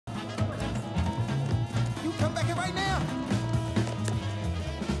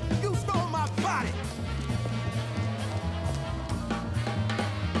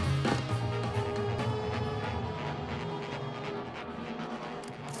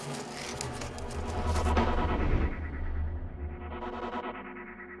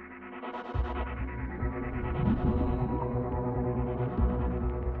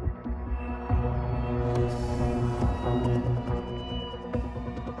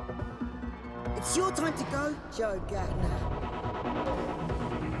It's your time to go, Joe Gardner.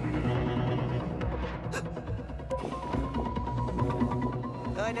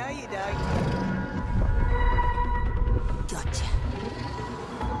 I know you don't. Gotcha.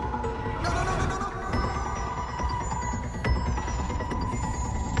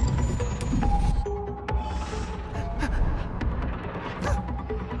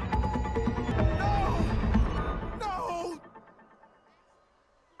 No!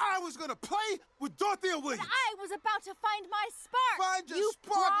 I was gonna play with Dorothea Williams. But I was about to find my spark. Find your you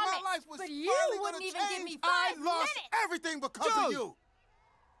spark. Promised, My life was but you wouldn't even give me 5 I lost minutes. everything because of you.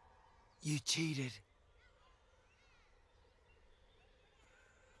 You cheated.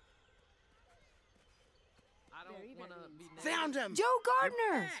 Found him! Joe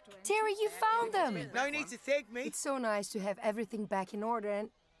Gardner! Terry, you found them! No need to thank me. It's so nice to have everything back in order and...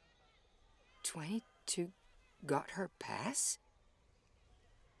 22 got her pass?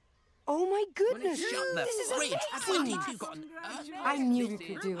 Oh my goodness! This is amazing! I knew we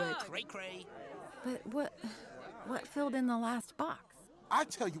could do it. But what filled in the last box? I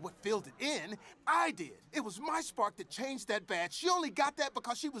tell you what filled it in. I did. It was my spark that changed that badge. She only got that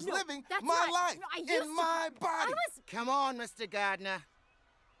because she was living my life No, in my body. Come on, Mr. Gardner.